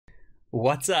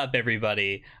What's up,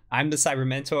 everybody? I'm the Cyber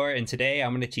Mentor, and today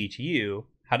I'm going to teach you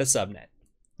how to subnet.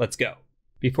 Let's go.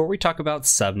 Before we talk about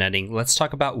subnetting, let's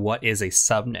talk about what is a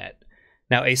subnet.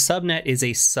 Now, a subnet is a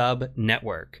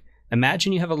subnetwork.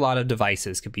 Imagine you have a lot of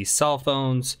devices. Could be cell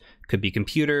phones, could be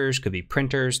computers, could be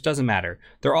printers, doesn't matter.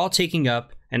 They're all taking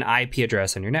up an IP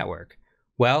address on your network.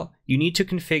 Well, you need to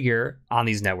configure on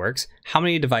these networks how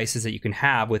many devices that you can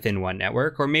have within one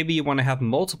network, or maybe you want to have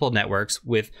multiple networks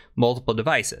with multiple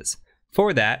devices.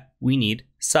 For that, we need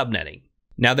subnetting.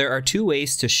 Now, there are two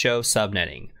ways to show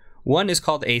subnetting. One is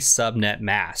called a subnet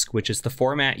mask, which is the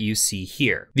format you see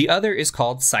here. The other is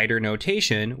called CIDR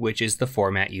notation, which is the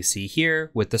format you see here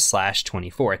with the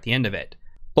 /24 at the end of it.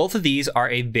 Both of these are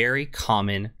a very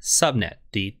common subnet,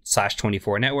 the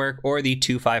 /24 network or the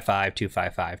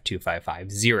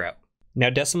 255.255.255.0. Now,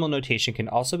 decimal notation can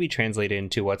also be translated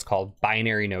into what's called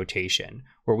binary notation,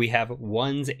 where we have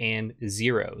ones and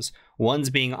zeros, ones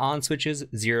being on switches,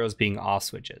 zeros being off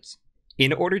switches.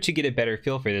 In order to get a better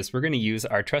feel for this, we're going to use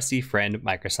our trusty friend,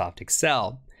 Microsoft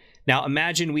Excel. Now,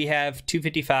 imagine we have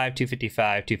 255,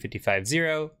 255,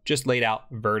 255.0 just laid out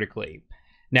vertically.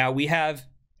 Now, we have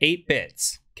 8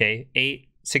 bits, okay? 8,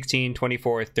 16,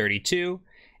 24, 32,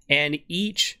 and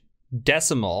each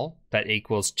decimal that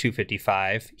equals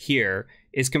 255 here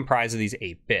is comprised of these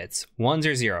 8 bits, ones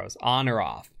or zeros, on or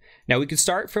off. Now we could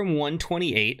start from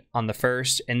 128 on the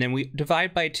first, and then we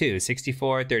divide by 2,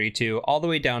 64, 32, all the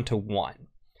way down to 1.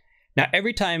 Now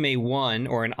every time a 1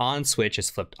 or an on switch is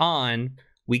flipped on,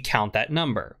 we count that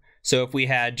number. So if we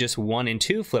had just 1 and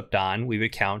 2 flipped on, we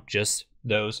would count just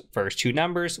those first two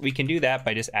numbers. We can do that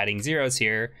by just adding zeros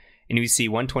here, and we see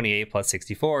 128 plus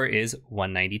 64 is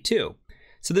 192.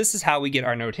 So this is how we get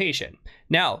our notation.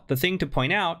 Now, the thing to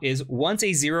point out is once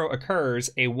a 0 occurs,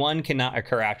 a 1 cannot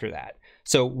occur after that.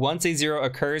 So once a 0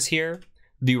 occurs here,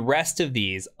 the rest of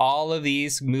these, all of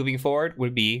these moving forward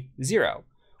would be 0,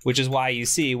 which is why you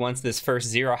see once this first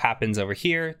 0 happens over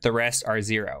here, the rest are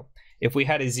 0. If we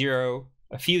had a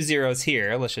few zeros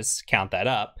here, let's just count that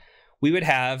up, we would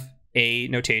have a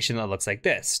notation that looks like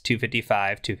this,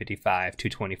 255, 255,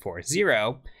 224,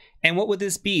 0. And what would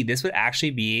this be? This would actually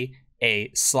be a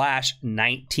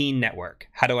 /19 network.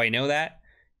 How do I know that?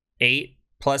 8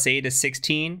 plus 8 is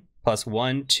 16, plus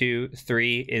 1, 2,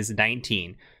 3 is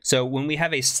 19. So when we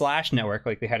have a slash network,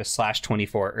 like we had a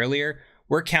 /24 earlier,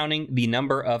 we're counting the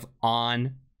number of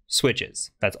on switches.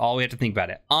 That's all we have to think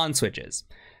about it, on switches,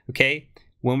 okay?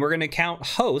 When we're gonna count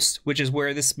hosts, which is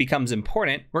where this becomes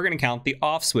important, we're gonna count the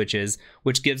off switches,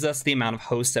 which gives us the amount of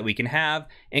hosts that we can have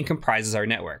and comprises our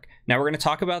network. Now we're gonna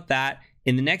talk about that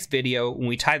in the next video. When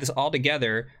we tie this all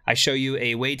together, I show you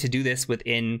a way to do this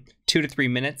within 2 to 3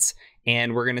 minutes,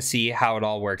 and we're gonna see how it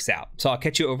all works out. So I'll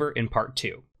catch you over in part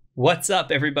 2. What's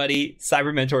up, everybody?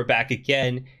 Cyber Mentor back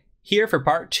again, here for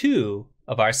part 2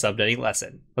 of our subnetting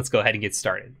lesson. Let's go ahead and get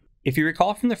started. If you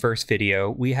recall from the first video,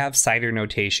 we have CIDR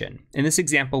notation. In this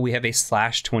example, we have a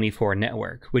 /24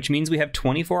 network, which means we have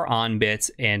 24 on bits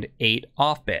and 8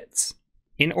 off bits.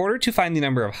 In order to find the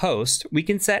number of hosts, we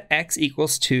can set x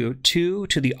equals to 2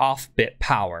 to the off bit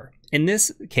power. In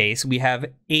this case, we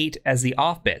have 8 as the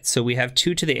off bit, so we have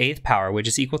 2 to the 8th power, which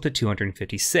is equal to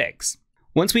 256.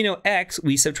 Once we know x,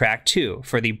 we subtract 2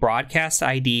 for the broadcast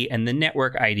ID and the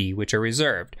network ID, which are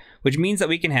reserved, which means that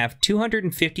we can have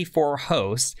 254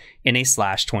 hosts in a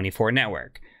 /24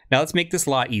 network. Now let's make this a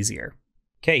lot easier.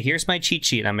 Okay, here's my cheat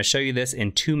sheet. I'm going to show you this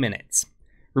in 2 minutes.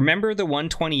 Remember the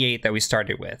 128 that we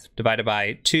started with, divided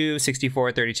by 2,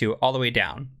 64, 32, all the way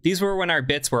down. These were when our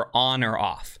bits were on or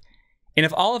off. And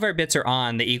if all of our bits are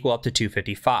on, they equal up to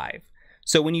 255.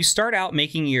 So when you start out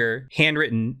making your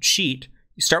handwritten sheet,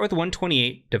 you start with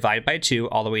 128, divide by 2,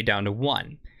 all the way down to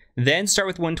 1. Then start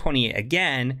with 128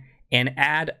 again and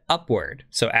add upward.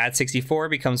 So add 64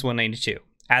 becomes 192.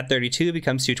 Add 32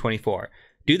 becomes 224.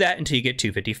 Do that until you get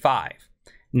 255.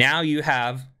 Now you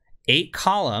have 8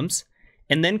 columns,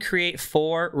 and then create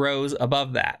 4 rows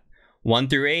above that. 1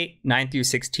 through 8, 9 through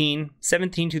 16,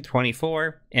 17 through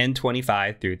 24, and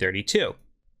 25 through 32.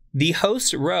 The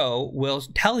host row will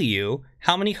tell you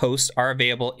how many hosts are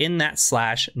available in that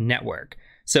 /network.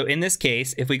 So in this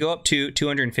case, if we go up to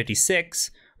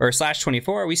 256, or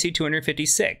 /24, we see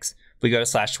 256. If we go to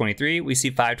 /23, we see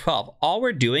 512. All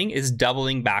we're doing is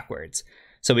doubling backwards.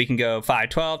 So we can go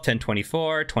 512,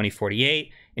 1024,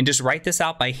 2048, and just write this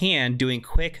out by hand doing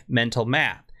quick mental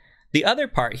math. The other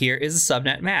part here is a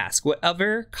subnet mask.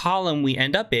 Whatever column we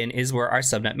end up in is where our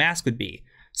subnet mask would be.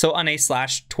 So on a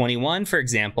 /21, for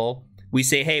example, we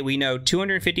say, hey, we know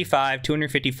 255,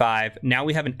 255. Now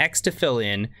we have an X to fill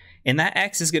in, and that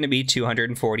X is going to be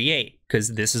 248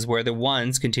 because this is where the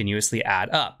ones continuously add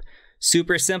up.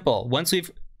 Super simple. Once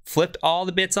we've flipped all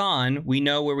the bits on, we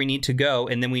know where we need to go.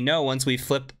 And then we know once we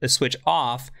flipped a switch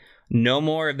off, no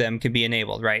more of them can be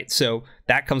enabled, right? So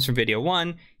that comes from video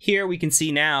 1. Here we can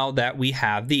see now that we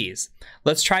have these.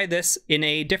 Let's try this in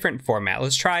a different format.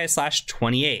 Let's try a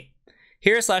 /28.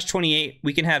 Here at /28,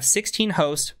 we can have 16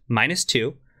 hosts minus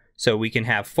 2. So we can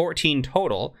have 14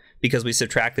 total because we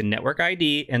subtract the network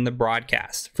ID and the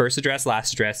broadcast. First address,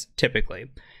 last address, typically.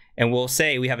 And we'll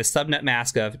say we have a subnet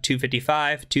mask of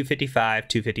 255, 255,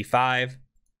 255,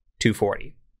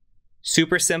 240.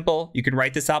 Super simple. You can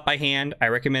write this out by hand. I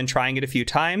recommend trying it a few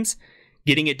times,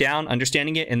 getting it down,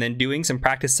 understanding it, and then doing some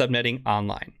practice subnetting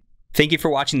online. Thank you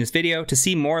for watching this video. To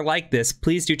see more like this,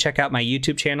 please do check out my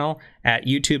YouTube channel at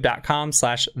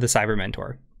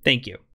youtube.com/thecybermentor. Thank you.